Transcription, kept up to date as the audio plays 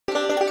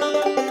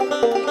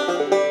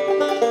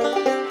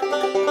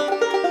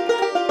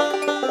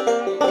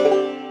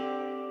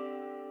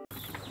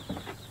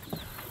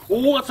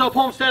What's up,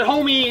 Homestead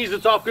homies?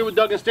 It's Off Grid with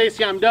Doug and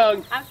Stacy. I'm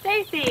Doug. I'm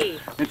Stacy.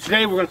 And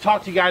today we're going to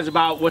talk to you guys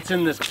about what's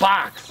in this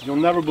box. You'll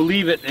never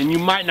believe it, and you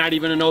might not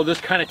even know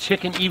this kind of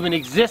chicken even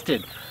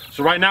existed.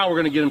 So right now we're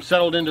going to get them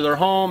settled into their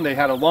home. They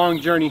had a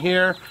long journey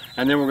here,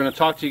 and then we're going to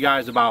talk to you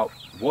guys about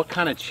what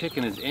kind of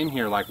chicken is in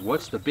here. Like,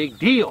 what's the big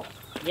deal?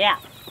 Yeah.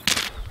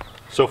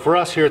 So for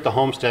us here at the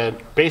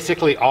homestead,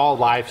 basically all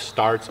life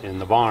starts in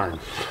the barn.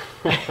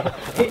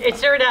 It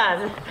sure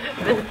does.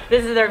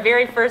 This is our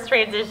very first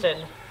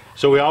transition.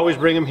 So we always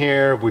bring them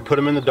here. We put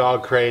them in the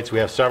dog crates. We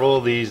have several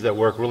of these that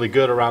work really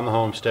good around the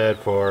homestead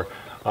for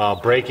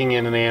breaking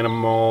in an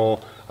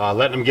animal,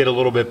 letting them get a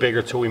little bit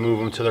bigger till we move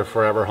them to their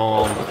forever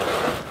home.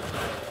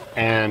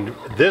 And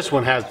this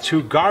one has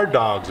 2 guard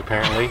dogs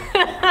apparently.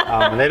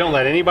 And they don't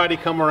let anybody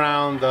come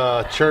around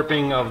the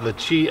chirping of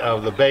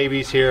the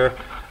babies here.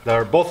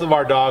 Both of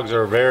our dogs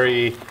are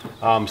very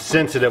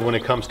sensitive when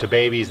it comes to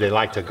babies. They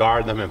like to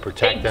guard them and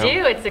protect them. They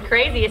do. It's the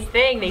craziest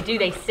thing. They do.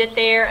 They sit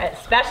there,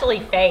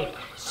 especially Faith.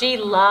 She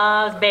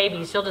loves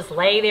babies. She'll just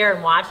lay there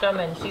and watch them,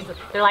 and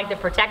they're like the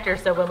protector.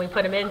 So when we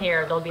put them in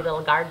here, they'll be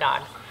little guard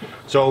dogs.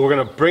 So we're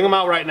going to bring them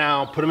out right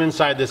now, put them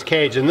inside this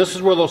cage, and this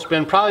is where they'll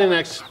spend probably the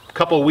next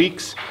couple of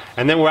weeks,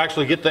 and then we'll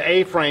actually get the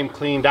A-frame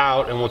cleaned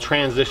out and we'll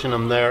transition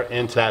them there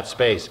into that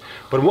space.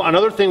 But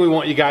another thing we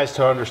want you guys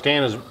to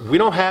understand is we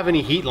don't have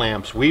any heat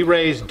lamps. We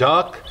raise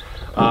duck,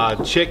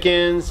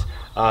 chickens,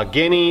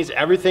 guineas,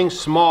 everything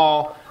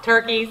small.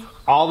 Turkeys.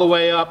 All the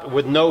way up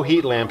with no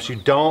heat lamps. You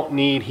don't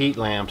need heat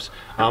lamps.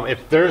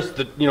 If there's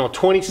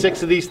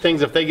 26 of these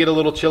things, if they get a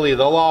little chilly,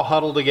 they'll all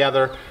huddle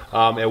together.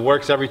 It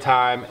works every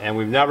time, and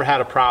we've never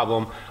had a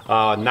problem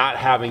not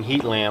having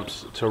heat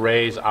lamps to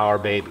raise our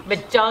babies.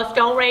 But just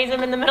don't raise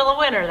them in the middle of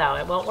winter, though.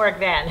 It won't work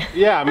then.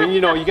 Yeah, I mean,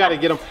 you got to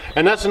get them.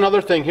 And that's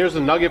another thing. Here's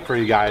a nugget for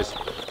you guys,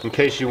 in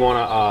case you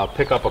want to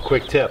pick up a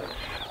quick tip.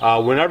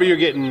 Whenever you're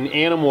getting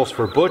animals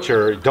for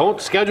butcher,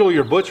 don't schedule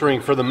your butchering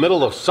for the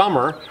middle of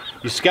summer.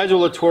 You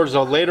schedule it towards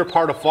the later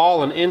part of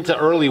fall and into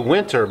early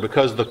winter,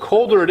 because the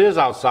colder it is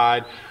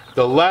outside,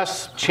 the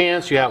less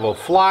chance you have of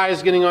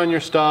flies getting on your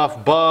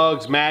stuff,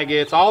 bugs,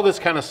 maggots, all this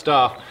kind of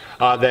stuff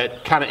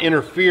that kind of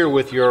interfere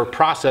with your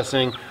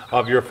processing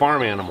of your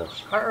farm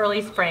animals. Or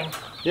early spring.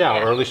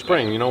 Yeah, early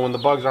spring, when the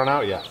bugs aren't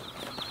out yet.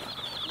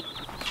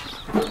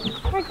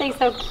 Aren't they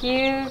so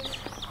cute?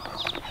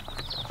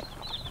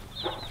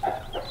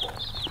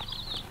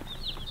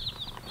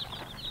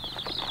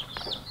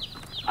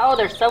 Oh,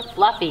 they're so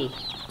fluffy.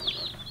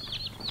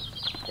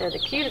 They're the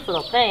cutest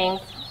little things.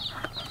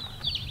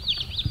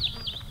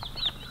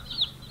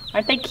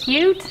 Aren't they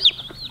cute?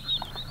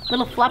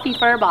 Little fluffy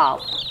fur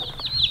balls.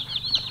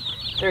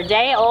 They're a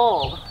day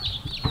old.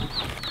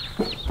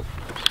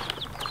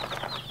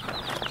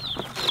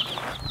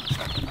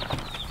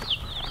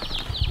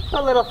 The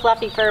little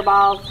fluffy fur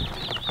balls.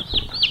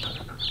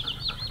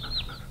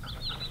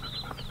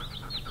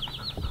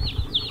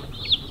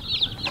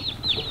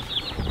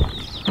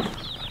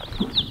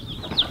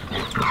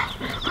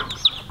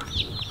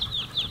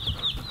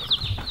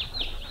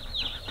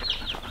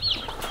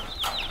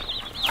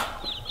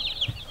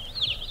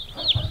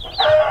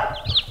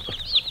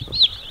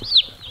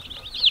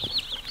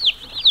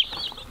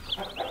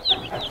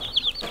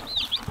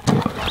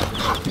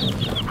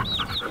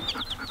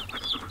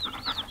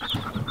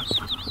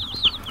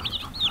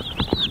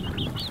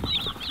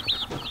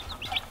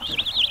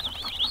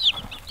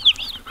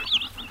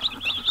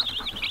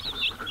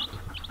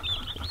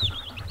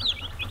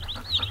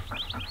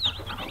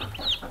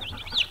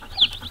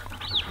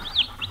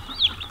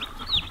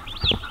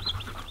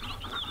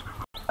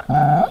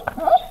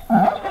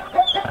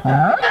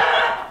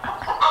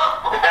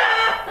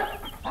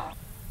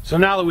 So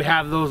now that we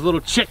have those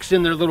little chicks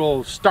in their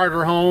little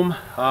starter home,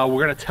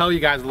 we're going to tell you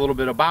guys a little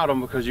bit about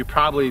them, because you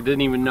probably didn't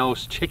even know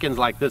chickens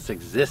like this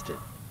existed.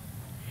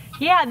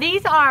 Yeah,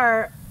 these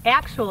are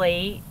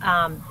actually,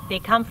 they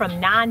come from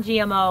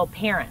non-GMO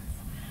parents.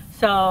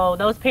 So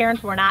those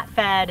parents were not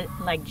fed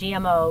like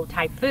GMO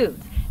type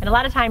foods. And a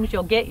lot of times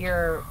you'll get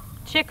your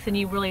chicks and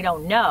you really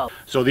don't know.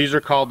 So these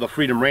are called the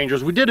Freedom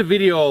Rangers. We did a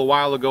video a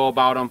while ago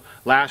about them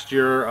last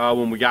year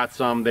when we got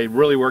some. They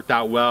really worked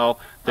out well.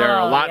 They're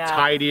a lot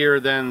tidier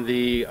than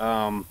the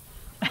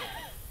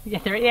yeah,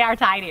 they are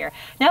tidier.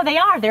 No, they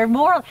are. They're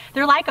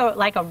like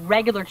a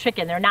regular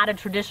chicken. They're not a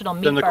traditional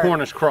meat than the bird.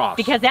 Cornish cross.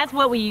 Because that's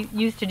what we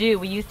used to do.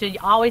 We used to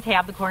always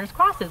have the Cornish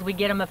crosses. We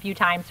get them a few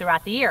times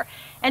throughout the year.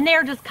 And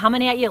they're just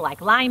coming at you like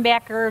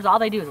linebackers. All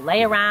they do is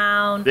lay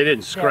around. They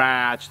didn't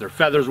scratch. Their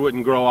feathers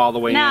wouldn't grow all the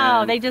way in.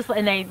 No, they just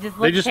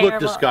look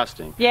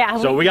disgusting. Yeah.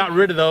 So we got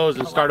rid of those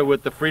and started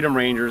with the Freedom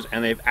Rangers,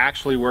 and they've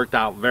actually worked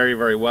out very,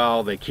 very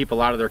well. They keep a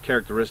lot of their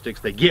characteristics.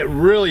 They get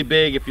really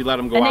big if you let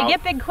them go out. And they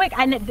get big quick.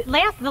 And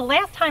the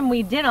last time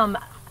we did them,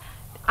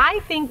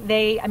 I think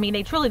they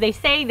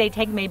say they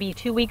take maybe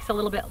 2 weeks, a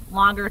little bit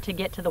longer to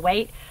get to the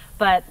weight.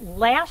 But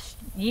last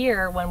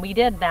year when we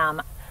did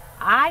them,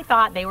 I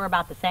thought they were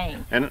about the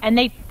same,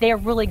 and they're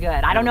really good.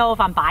 I don't know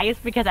if I'm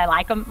biased because I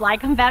like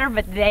them better,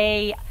 but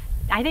they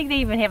I think they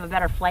even have a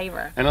better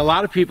flavor. And a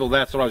lot of people,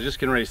 that's what I was just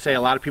getting ready to say,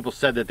 a lot of people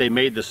said that they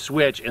made the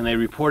switch and they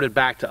reported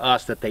back to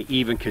us that they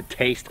even could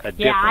taste a difference.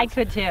 Yeah, I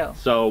could too.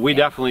 So we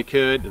definitely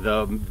could.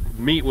 The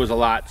meat was a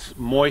lot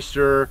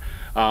moister.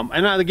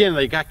 And again,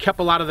 they kept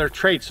a lot of their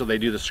traits. So they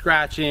do the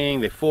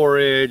scratching, they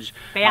forage.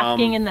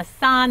 Basking in the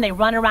sun, they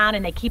run around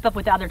and they keep up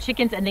with the other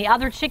chickens, and the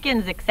other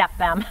chickens accept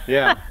them.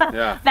 Yeah,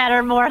 yeah.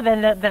 Better more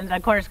than the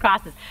Cornish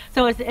crosses.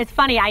 So it's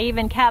funny, I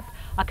even kept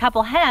a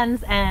couple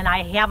hens, and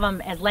I have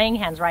them as laying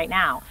hens right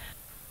now.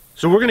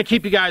 So we're going to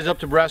keep you guys up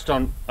to breast.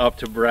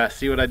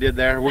 See what I did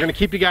there? We're going to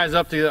keep you guys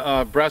up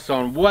to breast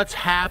on what's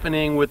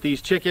happening with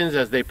these chickens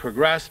as they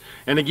progress.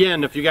 And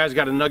again, if you guys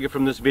got a nugget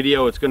from this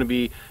video, it's going to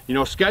be, you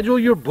know, schedule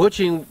your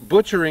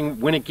butchering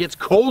when it gets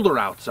colder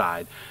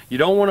outside. You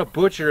don't want to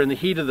butcher in the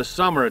heat of the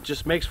summer. It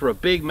just makes for a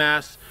big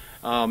mess.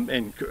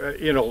 And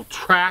you know,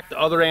 attract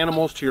other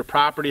animals to your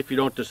property if you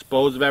don't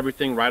dispose of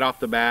everything right off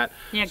the bat.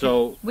 Yeah,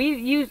 so we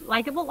use,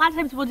 like, a lot of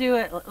times we'll do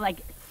it like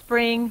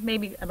spring,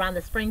 maybe around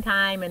the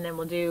springtime, and then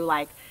we'll do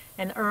like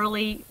an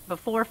early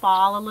before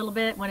fall a little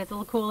bit when it's a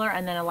little cooler,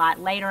 and then a lot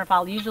later in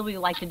fall. Usually we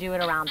like to do it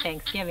around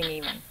Thanksgiving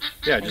even.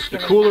 Yeah, just the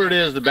cooler it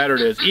is, the better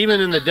it is.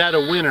 Even in the dead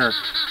of winter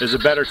is a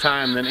better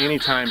time than any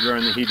time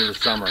during the heat of the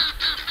summer.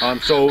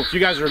 So if you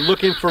guys are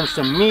looking for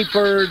some meat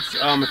birds,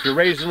 if you're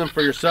raising them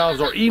for yourselves,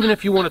 or even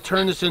if you want to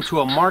turn this into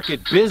a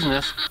market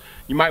business,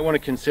 you might want to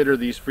consider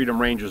these Freedom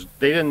Rangers.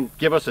 They didn't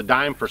give us a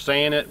dime for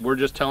saying it. We're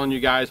just telling you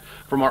guys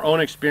from our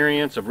own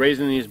experience of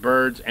raising these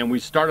birds. And we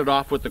started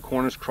off with the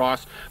Cornish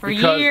cross for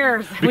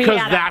years because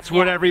that's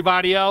what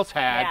everybody else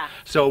had. Yeah.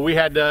 So we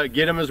had to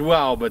get them as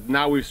well. But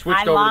now we've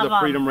switched over to the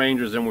Freedom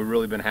Rangers, and we've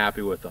really been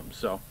happy with them.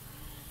 So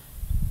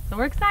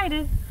we're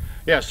excited.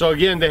 Yeah, so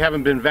again, they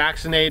haven't been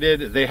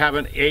vaccinated, they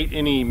haven't ate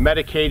any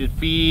medicated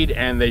feed,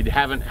 and they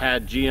haven't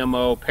had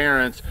GMO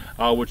parents,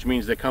 which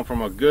means they come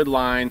from a good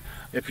line.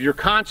 If you're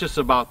conscious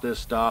about this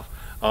stuff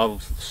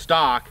of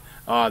stock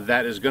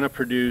that is going to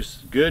produce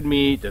good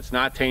meat that's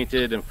not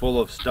tainted and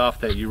full of stuff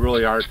that you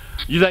really are,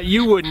 that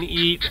you wouldn't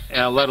eat,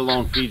 let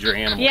alone feed your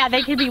animals. Yeah,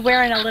 they could be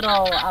wearing a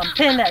little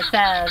pin that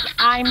says,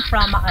 "I'm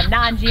from a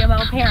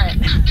non-GMO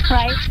parent,"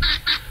 right?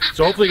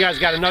 So hopefully you guys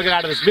got a nugget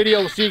out of this video.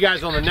 We'll see you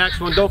guys on the next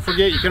one. Don't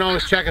forget, you can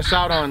always check us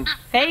out on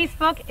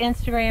Facebook,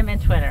 Instagram,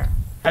 and Twitter.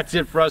 That's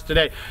it for us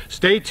today.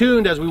 Stay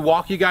tuned as we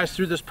walk you guys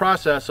through this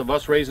process of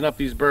us raising up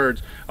these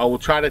birds. We'll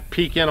try to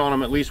peek in on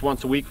them at least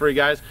once a week for you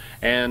guys.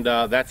 And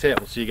that's it.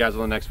 We'll see you guys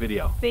on the next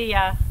video. See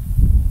ya.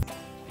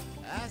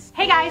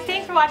 Hey guys,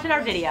 thanks for watching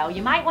our video.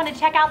 You might want to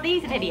check out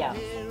these videos.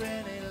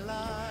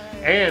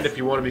 And if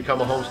you want to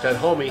become a Homestead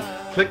homie,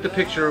 click the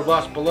picture of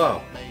us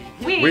below.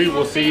 We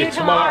will see you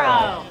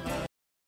tomorrow.